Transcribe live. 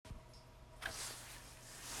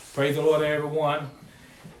Praise the Lord, everyone.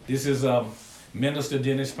 This is Minister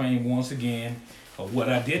Dennis Payne once again. What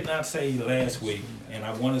I did not say last week, and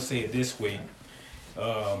I want to say it this week,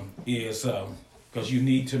 is because you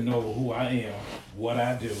need to know who I am, what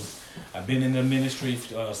I do. I've been in the ministry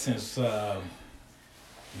since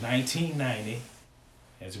 1990.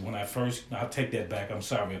 As when I first, I'll take that back. I'm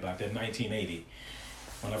sorry about that. 1980.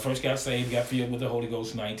 When I first got saved, got filled with the Holy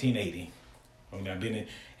Ghost, 1980.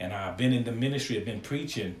 I've been in the ministry. I've been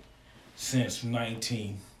preaching since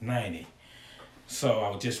 1990. So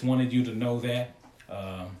I just wanted you to know that.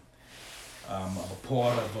 I'm a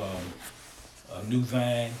part of a New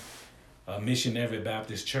Vine Missionary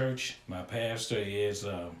Baptist Church. My pastor is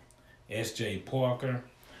S.J. Parker,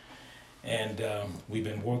 and we've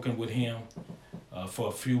been working with him for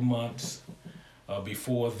a few months.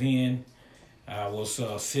 Before then, I was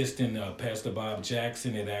assisting Pastor Bob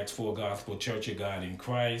Jackson at Acts 4 Gospel Church of God in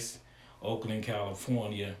Christ, Oakland,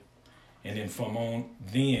 California. And then from on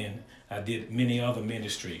then, I did many other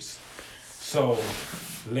ministries. So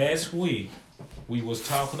last week, we was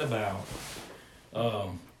talking about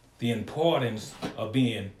the importance of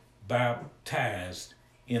being baptized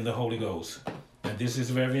in the Holy Ghost. And this is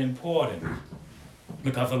very important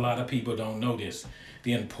because a lot of people don't know this.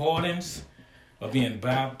 The importance of being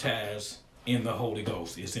baptized in the Holy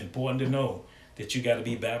Ghost. It's important to know that you got to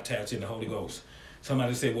be baptized in the Holy Ghost.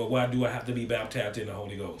 Somebody say, well, why do I have to be baptized in the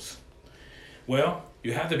Holy Ghost? Well,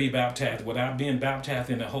 you have to be baptized. Without being baptized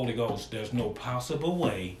in the Holy Ghost, there's no possible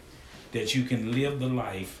way that you can live the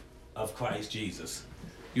life of Christ Jesus.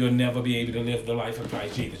 You'll never be able to live the life of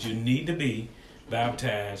Christ Jesus. You need to be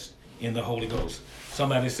baptized in the Holy Ghost.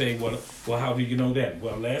 Somebody say, well, how do you know that?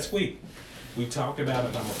 Well, last week we talked about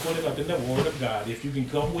it. I'm going to put it up in the Word of God. If you can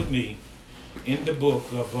come with me in the book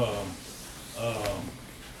of,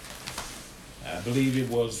 I believe it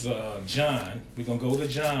was John. We're going to go to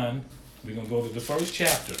John. We're going to go to the first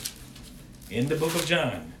chapter in the book of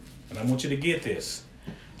John. And I want you to get this.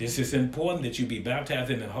 This is important that you be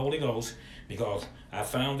baptized in the Holy Ghost because I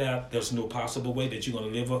found out there's no possible way that you're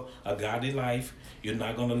going to live a godly life. You're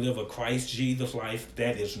not going to live a Christ Jesus life.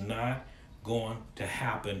 That is not going to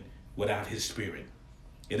happen without His Spirit.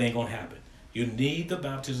 It ain't going to happen. You need the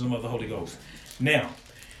baptism of the Holy Ghost. Now,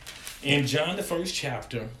 in John, the first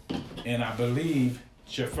chapter, and I believe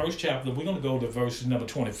your first chapter, we're going to go to verse number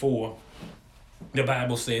 24. The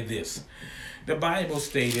Bible said this. The Bible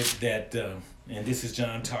stated that, and this is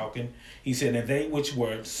John talking, he said, and they which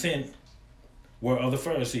were sent were of the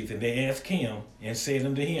Pharisees, and they asked him and said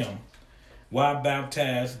unto him, why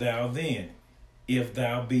baptize thou then, if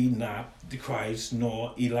thou be not the Christ,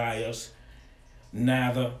 nor Elias,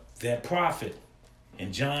 neither that prophet?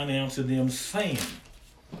 And John answered them, saying,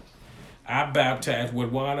 I baptize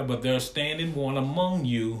with water, but there standing one among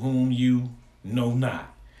you whom you know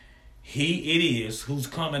not. He it is who's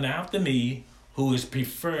coming after me, who is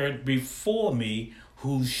preferred before me,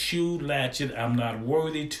 whose shoe latchet I'm not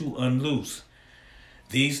worthy to unloose.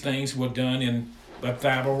 These things were done in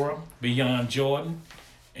Bethabara beyond Jordan,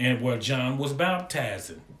 and where John was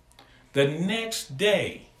baptizing. The next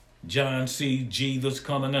day, John see Jesus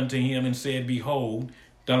coming unto him and said, behold,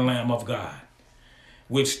 the Lamb of God,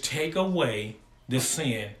 which take away the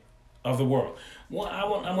sin of the world. Well, I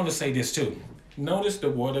want to say this too. Notice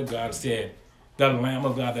the word of God said, the Lamb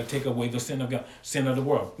of God that take away the sin of the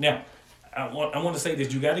world. Now, I want to say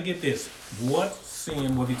this. You got to get this. What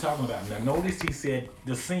sin was he talking about? Now, notice he said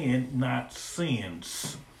the sin, not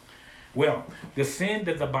sins. Well, the sin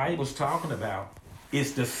that the Bible's talking about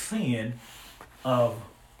is the sin of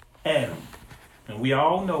Adam. And we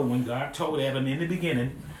all know when God told Adam in the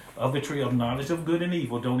beginning of the tree of knowledge of good and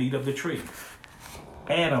evil, don't eat of the tree.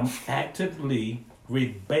 Adam actively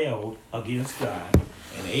rebelled against God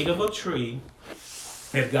and ate of a tree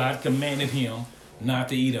that God commanded him not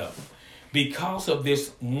to eat of. Because of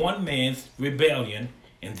this one man's rebellion,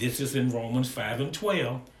 and this is in Romans 5 and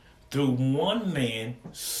 12, through one man,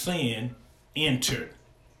 sin entered.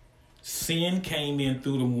 Sin came in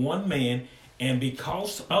through the one man, and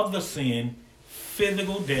because of the sin,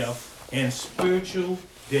 physical death and spiritual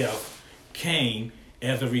death came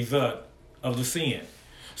as a result of the sin.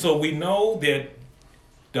 So we know that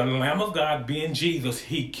the Lamb of God, being Jesus,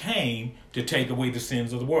 he came to take away the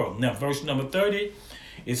sins of the world. Now, verse number 30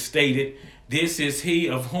 is stated, this is he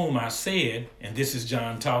of whom I said, and this is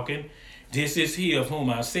John talking, this is he of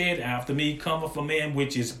whom I said, after me cometh a man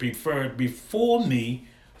which is preferred before me,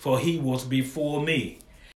 for he was before me,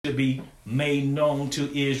 to be made known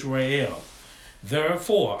to Israel.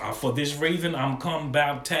 Therefore, for this reason, I'm come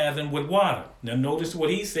baptizing with water. Now, notice what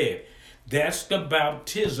he said. That's the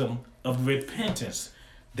baptism of repentance.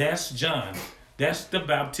 That's John. That's the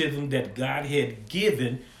baptism that God had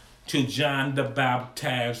given to John the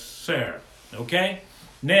Baptizer. Okay?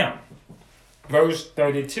 Now, verse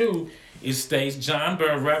 32, it states, John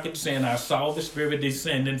bare record saying, I saw the Spirit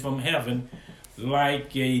descending from heaven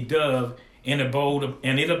like a dove, and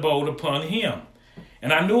it abode upon him.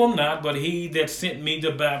 And I knew him not, but he that sent me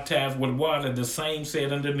to baptize with water, the same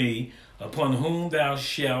said unto me, upon whom thou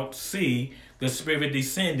shalt see the Spirit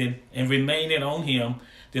descending and remaining on him,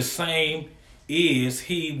 the same is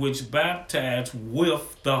he which baptized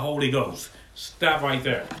with the Holy Ghost. Stop right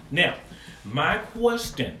there. Now, my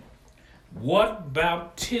question, what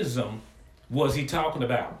baptism was he talking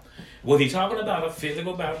about? Was he talking about a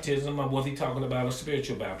physical baptism, or was he talking about a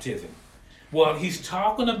spiritual baptism? Well, he's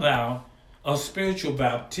talking about a spiritual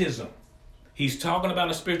baptism. He's talking about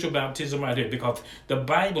a spiritual baptism right here, because the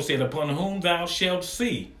Bible said, upon whom thou shalt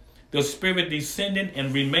see the Spirit descending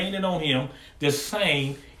and remaining on him, the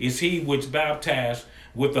same is he which baptized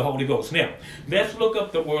with the Holy Ghost. Now, let's look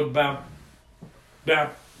up the word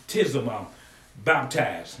baptism,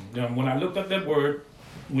 baptized. Now, when I look up that word,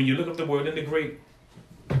 when you look up the word in the Greek,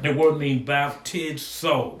 the word means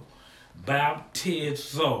baptizo.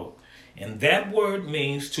 Baptizo. And that word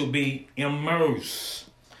means to be immersed.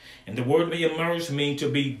 And the word be immersed means to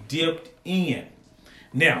be dipped in.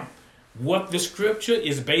 Now, what the scripture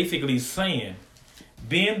is basically saying,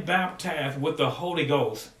 being baptized with the Holy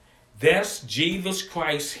Ghost, that's Jesus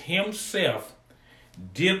Christ himself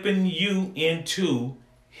dipping you into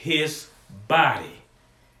his body.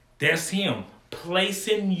 That's him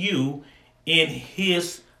placing you in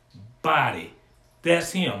his body.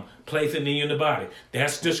 That's him placing you in the body.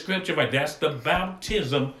 That's the scripture, right? That's the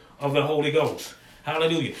baptism of the Holy Ghost.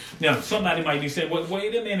 Hallelujah. Now, somebody might be saying, well,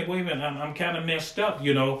 wait a minute. I'm kind of messed up,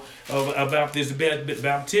 about this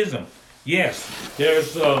baptism. Yes,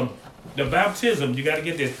 there's the baptism. You got to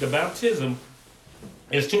get this. The baptism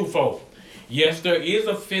is twofold. Yes, there is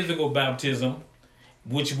a physical baptism,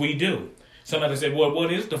 which we do. Somebody said, well,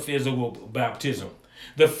 what is the physical baptism?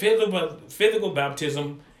 The physical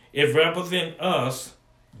baptism, it represents us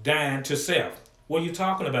dying to self. What are you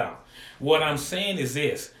talking about? What I'm saying is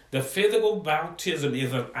this. The physical baptism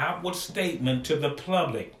is an outward statement to the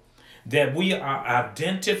public that we are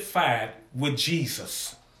identified with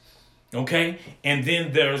Jesus. Okay? And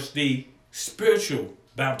then there's the spiritual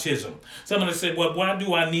baptism. Somebody said, well, why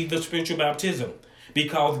do I need the spiritual baptism?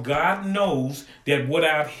 Because God knows that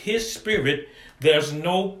without his Spirit, there's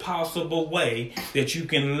no possible way that you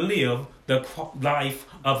can live the life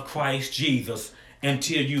of Christ Jesus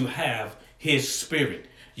until you have his Spirit.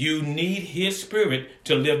 You need his Spirit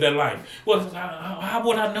to live that life. Well, how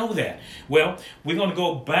would I know that? Well, we're going to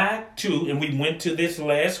go back to, and we went to this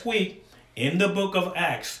last week, in the book of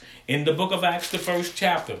Acts. In the book of Acts, the first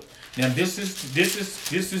chapter. Now, this is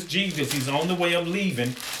Jesus. He's on the way of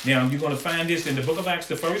leaving. Now, you're going to find this in the book of Acts,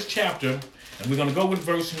 the first chapter, and we're going to go with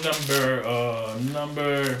verse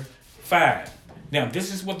number 5. Now,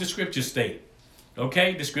 this is what the scriptures state.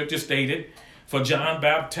 Okay, the scripture stated, for John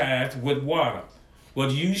baptized with water. Well,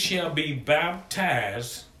 you shall be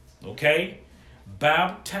baptized, okay,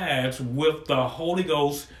 baptized with the Holy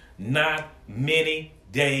Ghost not many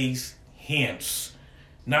days hence.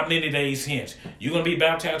 Not many days hence. You're going to be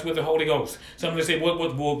baptized with the Holy Ghost. Somebody say,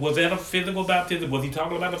 was that a physical baptism? Was he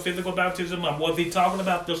talking about a physical baptism? Or was he talking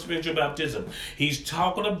about the spiritual baptism? He's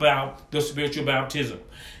talking about the spiritual baptism.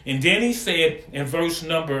 And then he said in verse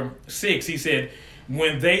number 6, he said,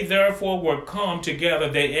 when they therefore were come together,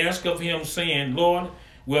 they asked of him, saying, Lord,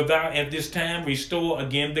 wilt thou at this time restore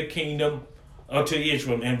again the kingdom to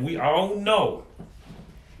Israel? And we all know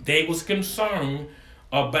they was concerned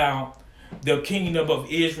about the kingdom of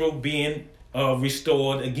Israel being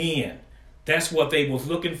restored again. That's what they was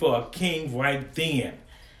looking for, a king right then.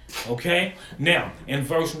 Okay? Now, in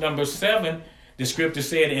verse number 7, the scripture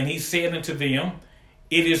said, and he said unto them,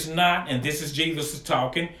 it is not, and this is Jesus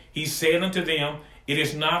talking, he said unto them, it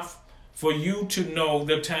is not for you to know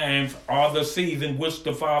the times or the season which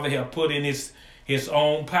the Father hath put in his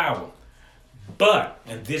own power. But,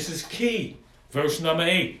 and this is key, verse number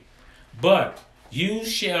 8, but you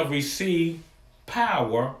shall receive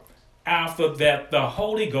power after that the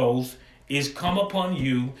Holy Ghost is come upon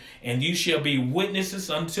you, and you shall be witnesses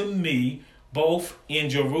unto me both in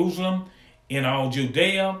Jerusalem, in all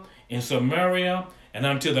Judea, in Samaria, and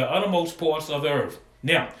unto the uttermost parts of the earth.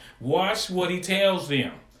 Now, watch what he tells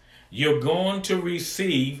them. You're going to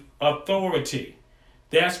receive authority.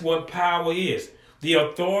 That's what power is. The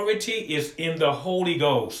authority is in the Holy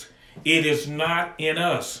Ghost. It is not in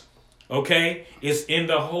us. Okay? It's in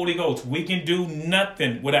the Holy Ghost. We can do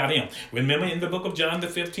nothing without him. Remember in the book of John, the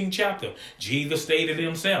 15th chapter, Jesus stated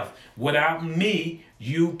himself, without me,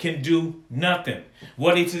 you can do nothing.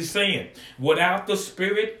 What is he saying? Without the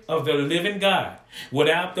Spirit of the living God,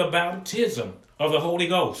 without the baptism of the Holy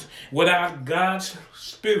Ghost, without God's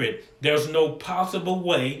Spirit, there's no possible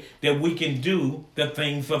way that we can do the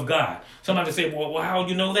things of God. Somebody say, well, how do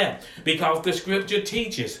you know that? Because the scripture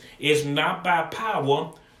teaches it's not by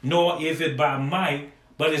power, nor is it by might,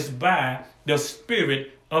 but it's by the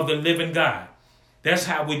Spirit of the living God. That's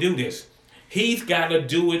how we do this. He's got to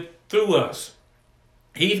do it through us.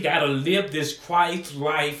 He's got to live this Christ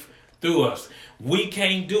life through us. We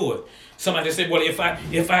can't do it. Somebody said, well,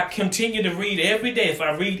 if I continue to read every day, if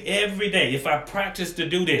I practice to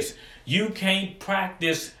do this, you can't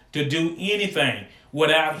practice to do anything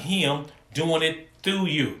without him doing it through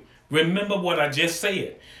you. Remember what I just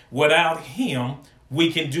said. Without him,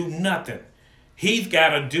 we can do nothing. He's got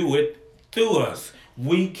to do it through us.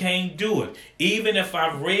 We can't do it. Even if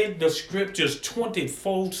I read the scriptures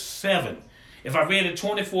 24/7, if I read it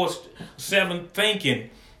 24/7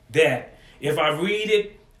 thinking that if I read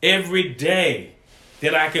it every day,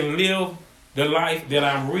 that I can live the life that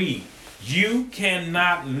I read. You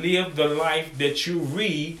cannot live the life that you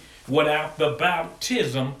read without the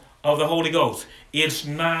baptism of the Holy Ghost. It's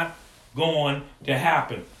not going to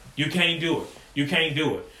happen. You can't do it. You can't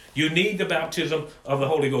do it. You need the baptism of the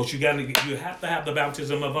Holy Ghost. You have to have the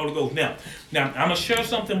baptism of the Holy Ghost. Now I'm going to share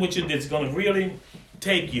something with you that's going to really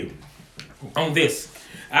take you on this.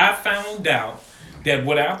 I found out that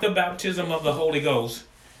without the baptism of the Holy Ghost,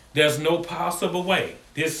 there's no possible way.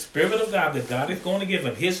 This Spirit of God that God is going to give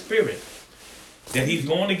him, his Spirit that he's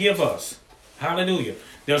going to give us, hallelujah,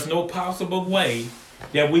 there's no possible way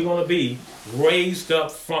that we're going to be raised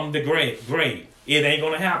up from the grave. It ain't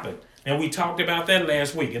going to happen. And we talked about that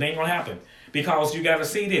last week. It ain't going to happen. Because you got to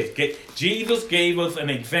see this. Jesus gave us an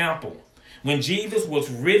example. When Jesus was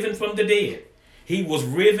risen from the dead, he was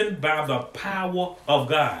risen by the power of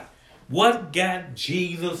God. What got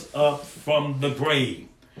Jesus up from the grave?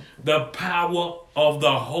 The power of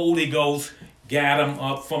the Holy Ghost got him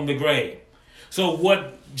up from the grave. So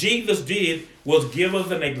what Jesus did was give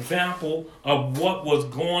us an example of what was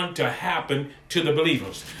going to happen to the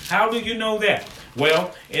believers. How do you know that?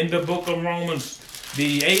 Well, in the book of Romans,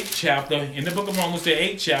 the 8th chapter,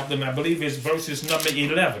 and I believe it's verses number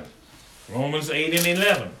 11. Romans 8 and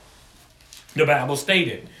 11. The Bible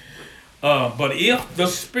stated, but if the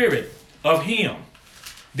Spirit of him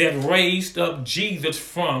that raised up Jesus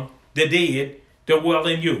from the dead dwell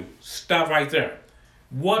in you. Stop right there.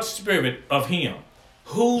 What Spirit of him?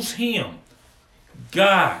 Who's him?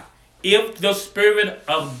 God. If the Spirit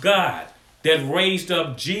of God that raised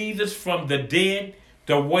up Jesus from the dead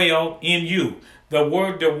dwell in you. The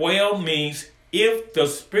word dwell means if the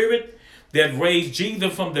Spirit that raised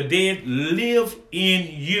Jesus from the dead live in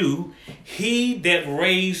you, he that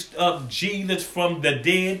raised up Jesus from the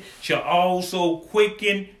dead shall also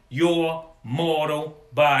quicken your mortal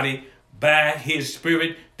body by his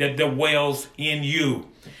Spirit that dwells in you.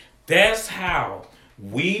 That's how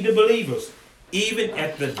we the believers, even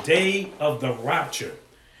at the day of the rapture,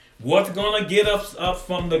 what's going to get us up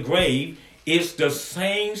from the grave is the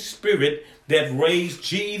same Spirit that raised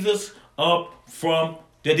Jesus up from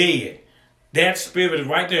the dead. That Spirit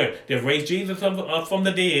right there that raised Jesus up from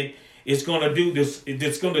the dead is going to do this.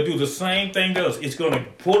 It's going to do the same thing to us. It's going to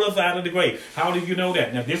pull us out of the grave. How do you know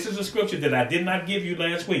that? Now, this is a scripture that I did not give you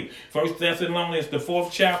last week. 1 Thessalonians, the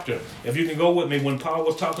 4th chapter. If you can go with me, when Paul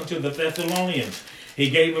was talking to the Thessalonians, he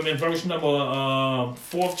gave them in verse number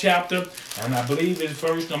 4th chapter, and I believe it's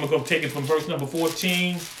verse, I'm going to take it from verse number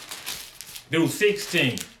 14 through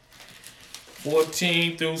 16.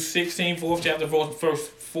 14 through 16, 4th chapter, verse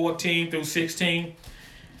 14 through 16.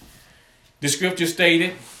 The scripture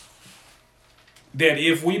stated that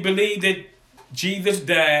if we believe that Jesus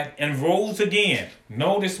died and rose again,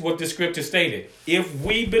 notice what the scripture stated. If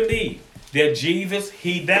we believe that Jesus,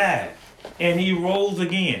 he died and he rose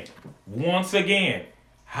again, once again,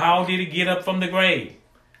 how did he get up from the grave?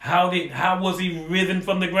 How was he risen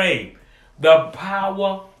from the grave? The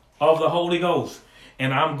power of the Holy Ghost.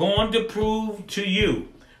 And I'm going to prove to you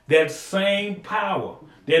that same power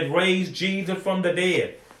that raised Jesus from the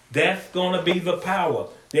dead, that's going to be the power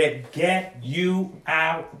that got you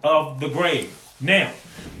out of the grave. Now,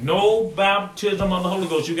 no baptism of the Holy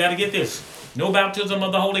Ghost. You got to get this. No baptism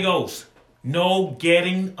of the Holy Ghost. No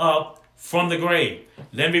getting up from the grave.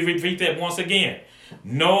 Let me repeat that once again.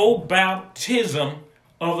 No baptism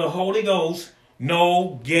of the Holy Ghost.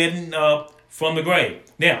 No getting up from the grave.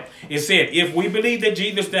 Now, it said, if we believe that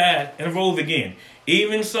Jesus died and rose again,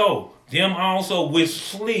 even so, them also which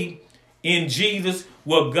sleep in Jesus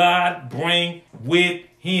will God bring with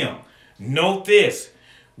him. Note this.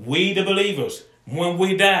 We the believers, when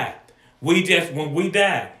we die,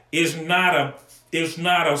 it's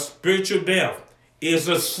not a spiritual death. It's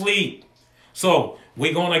a sleep. So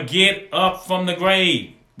we're going to get up from the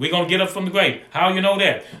grave. We're going to get up from the grave. How you know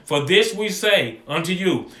that? For this we say unto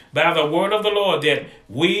you by the word of the Lord, that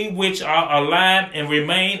we which are alive and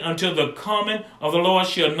remain until the coming of the Lord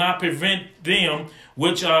shall not prevent them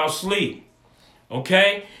which are asleep.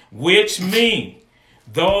 Okay? Which mean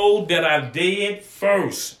those that are dead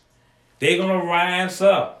first, they're going to rise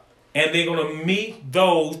up and they're going to meet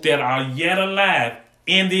those that are yet alive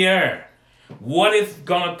in the air. What is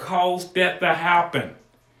going to cause that to happen?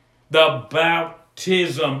 The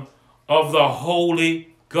baptism of the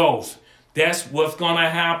Holy Ghost. That's what's going to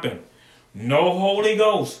happen. No Holy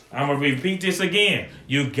Ghost. I'm going to repeat this again.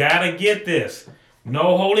 You got to get this.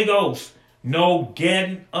 No Holy Ghost. No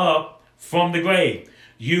getting up from the grave.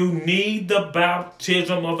 You need the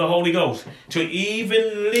baptism of the Holy Ghost to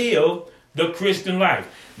even live the Christian life.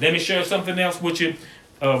 Let me share something else with you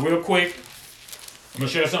real quick. I'm going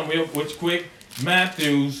to share something real quick.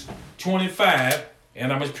 Matthew 25,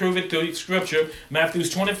 and I'm going to prove it through Scripture. Matthew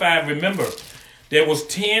 25, remember, there was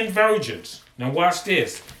 10 virgins. Now watch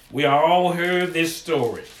this. We all heard this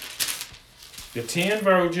story. The 10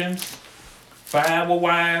 virgins, 5 were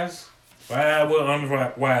wise, 5 were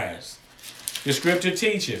unwise. The Scripture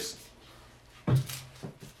teaches,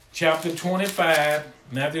 chapter 25,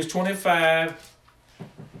 Matthew 25,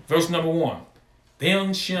 verse number 1.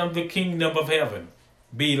 Then shall the kingdom of heaven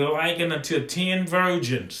be likened unto 10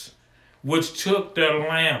 virgins, which took their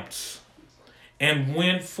lamps and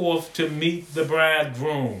went forth to meet the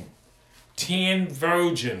bridegroom. 10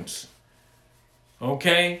 virgins.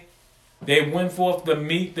 Okay? They went forth to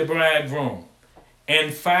meet the bridegroom.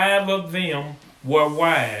 And 5 of them were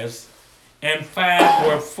wise, and 5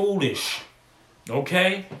 were foolish.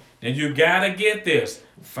 Okay? And you got to get this.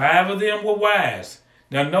 5 of them were wise.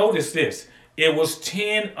 Now notice this. It was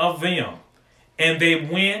 10 of them. And they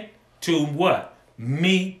went to what?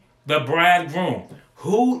 Meet the bridegroom.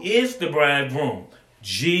 Who is the bridegroom?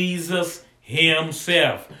 Jesus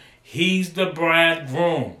himself. He's the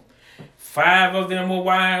bridegroom. 5 of them were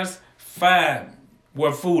wise. 5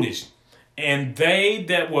 were foolish. And they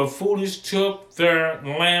that were foolish took their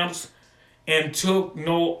lamps and took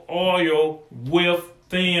no oil with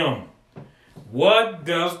them. What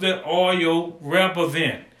does the oil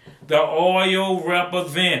represent? The oil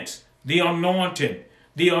represents the anointing.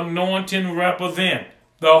 The anointing represents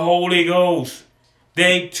the Holy Ghost.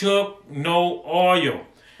 They took no oil.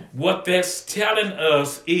 What that's telling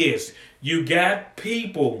us is you got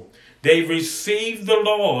people, they receive the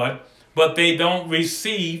Lord, but they don't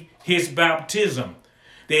receive his baptism.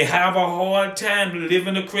 They have a hard time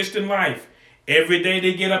living the Christian life. Every day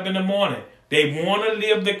they get up in the morning. They want to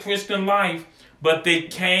live the Christian life, but they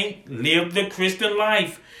can't live the Christian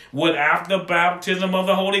life without the baptism of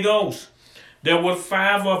the Holy Ghost. There were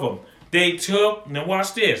 5 of them. They took, now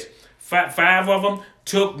watch this, 5 of them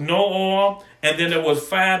took no oil, and then there was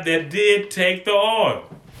 5 that did take the oil.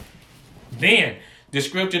 Then the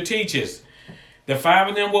Scripture teaches, the 5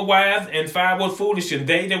 of them were wise and 5 were foolish, and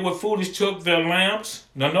they that were foolish took their lamps.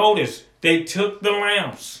 Now notice, they took the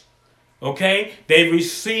lamps. Okay? They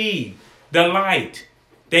received the light.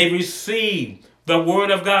 They received the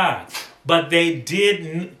word of God. But they did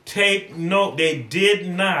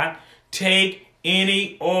not take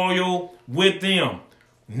any oil with them.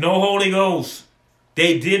 No Holy Ghost.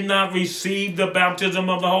 They did not receive the baptism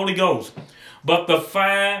of the Holy Ghost. But the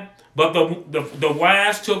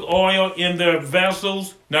wise took oil in their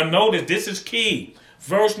vessels. Now notice, this is key.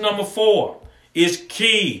 Verse number 4 is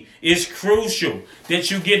key. It's crucial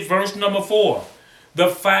that you get verse number 4. The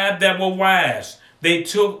 5 that were wise, they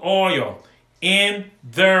took oil in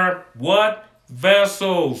their what?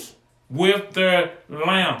 Vessels. With their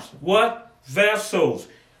lamps. What? Vessels.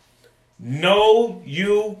 Know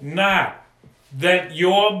you not that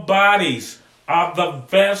your bodies are the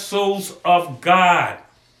vessels of God?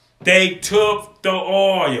 They took the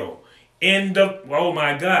oil in the, oh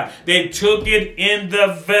my God, they took it in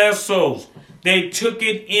the vessels. They took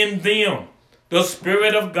it in them. The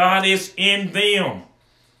Spirit of God is in them.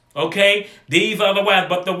 Okay? These are the wise,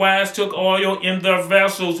 but the wise took oil in their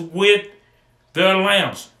vessels with their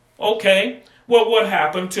lamps. Okay, well, what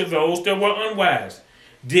happened to those that were unwise?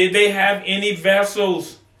 Did they have any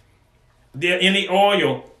vessels, any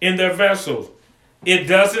oil in their vessels? It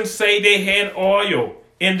doesn't say they had oil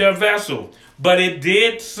in their vessels, but it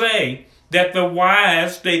did say that the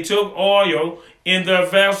wise, they took oil in their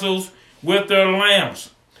vessels with their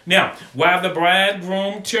lamps. Now, while the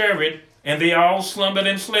bridegroom tarried, and they all slumbered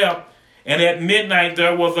and slept, and at midnight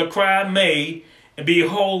there was a cry made, and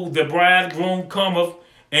behold, the bridegroom cometh,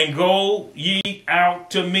 and go ye out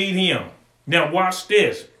to meet him. Now watch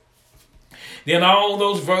this. Then all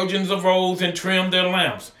those virgins arose and trimmed their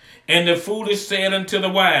lamps. And the foolish said unto the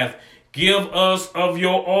wise, Give us of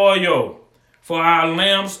your oil, for our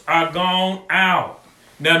lamps are gone out.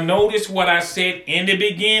 Now notice what I said in the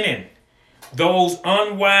beginning. Those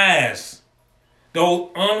unwise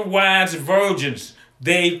virgins,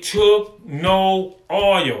 they took no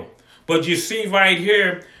oil. But you see right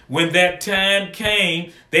here, when that time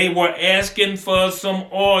came, they were asking for some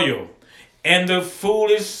oil. And the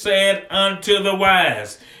foolish said unto the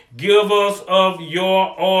wise, Give us of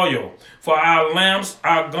your oil, for our lamps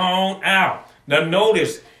are gone out. Now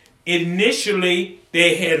notice, initially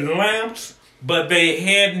they had lamps, but they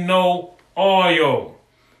had no oil.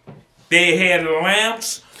 They had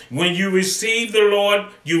lamps. When you receive the Lord,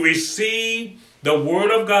 you receive the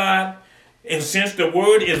word of God. And since the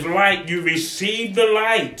word is light, you receive the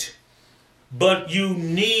light. But you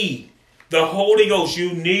need the Holy Ghost.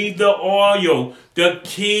 You need the oil to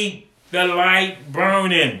keep the light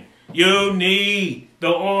burning. You need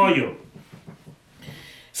the oil.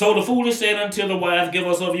 So the foolish said unto the wise, Give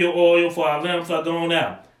us of your oil, for our lamps are gone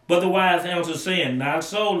out. But the wise answered, saying, Not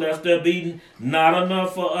so, lest there be not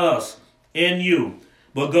enough for us and you.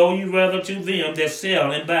 But go ye rather to them that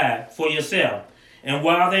sell and buy for yourself. And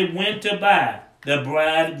while they went to buy, the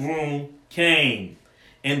bridegroom came.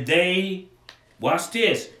 And they, watch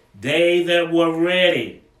this, they that were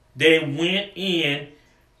ready, they went in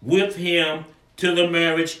with him to the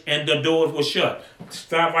marriage, and the doors were shut.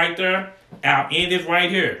 Stop right there. I'll end it right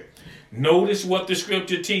here. Notice what the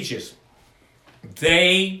scripture teaches.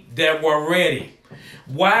 They that were ready.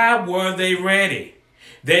 Why were they ready?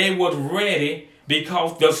 They were ready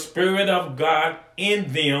because the Spirit of God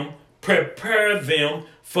in them prepared them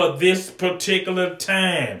for this particular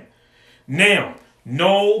time. Now,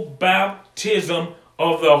 no baptism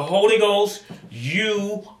of the Holy Ghost,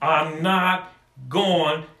 you are not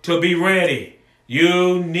going to be ready.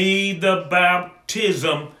 You need the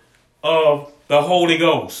baptism of the Holy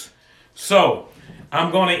Ghost. So,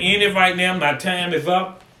 I'm going to end it right now. My time is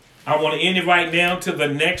up. I want to end it right now to the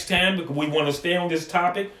next time because we want to stay on this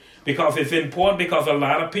topic because it's important, because a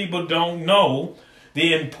lot of people don't know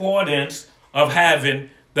the importance of having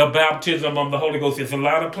the baptism of the Holy Ghost. There's a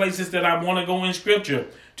lot of places that I want to go in Scripture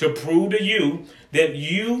to prove to you that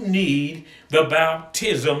you need the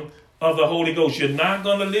baptism of the Holy Ghost. You're not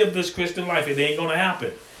going to live this Christian life. It ain't going to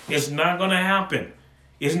happen. It's not going to happen.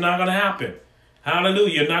 It's not going to happen.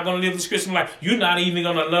 Hallelujah. You're not going to live this Christian life. You're not even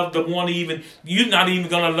going to love the one you're not even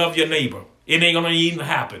going to love your neighbor. It ain't going to even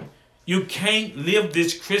happen. You can't live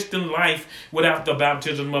this Christian life without the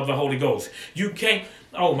baptism of the Holy Ghost. You can't,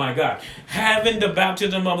 oh my God. Having the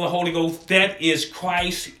baptism of the Holy Ghost, that is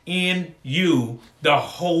Christ in you, the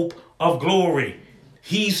hope of glory.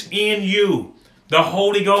 He's in you, the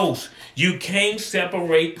Holy Ghost. You can't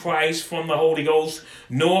separate Christ from the Holy Ghost,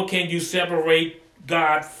 nor can you separate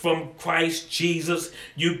God from Christ Jesus.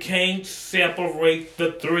 You can't separate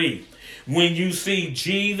the three. When you see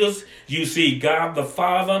Jesus, you see God the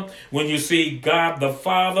Father. When you see God the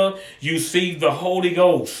Father, you see the Holy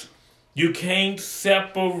Ghost. You can't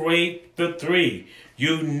separate the three.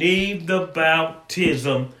 You need the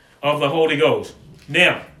baptism of the Holy Ghost.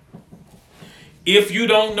 Now, if you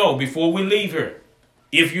don't know, before we leave here,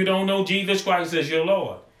 if you don't know Jesus Christ as your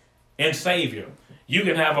Lord and Savior,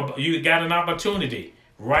 you got an opportunity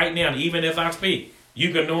right now, even as I speak.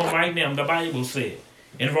 You can know him right now. The Bible said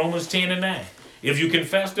in Romans 10:9, if you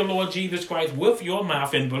confess the Lord Jesus Christ with your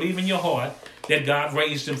mouth and believe in your heart that God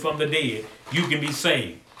raised him from the dead, you can be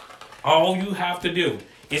saved. All you have to do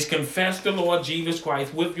is confess the Lord Jesus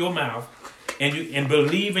Christ with your mouth and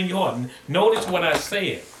believe in your heart. Notice what I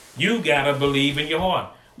said. You got to believe in your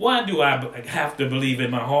heart. Why do I have to believe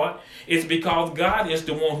in my heart? It's because God is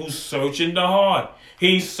the one who's searching the heart.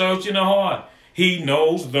 He's searching the heart. He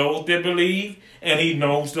knows those that believe, and he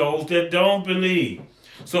knows those that don't believe.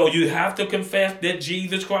 So you have to confess that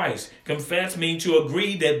Jesus Christ. Confess means to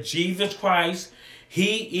agree that Jesus Christ,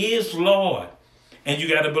 he is Lord. And you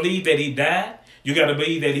got to believe that he died. You got to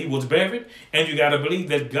believe that he was buried. And you got to believe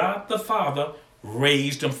that God the Father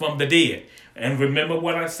raised him from the dead. And remember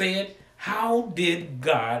what I said? How did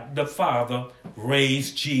God the Father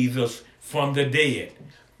raise Jesus from the dead?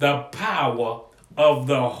 The power of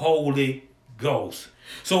the Holy Ghost.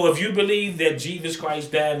 So if you believe that Jesus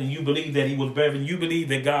Christ died and you believe that he was buried and you believe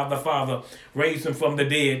that God the Father raised him from the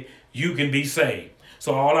dead, you can be saved.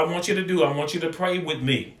 So all I want you to do, I want you to pray with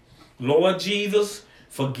me. Lord Jesus,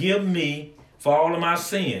 Forgive me for all of my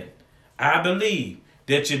sin. I believe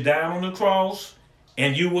that you died on the cross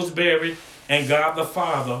and you was buried, and God the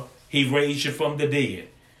Father, he raised you from the dead.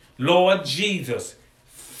 Lord Jesus,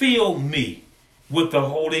 fill me with the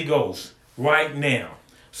Holy Ghost right now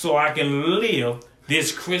so I can live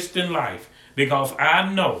this Christian life, because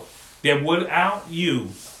I know that without you,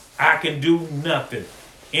 I can do nothing.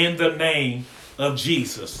 In the name of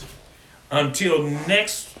Jesus. Until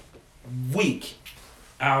next week,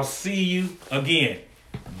 I'll see you again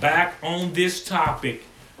back on this topic,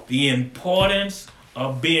 the importance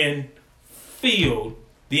of being filled,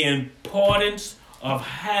 the importance of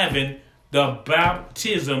having the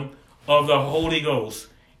baptism of the Holy Ghost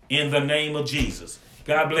in the name of Jesus.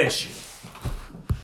 God bless you.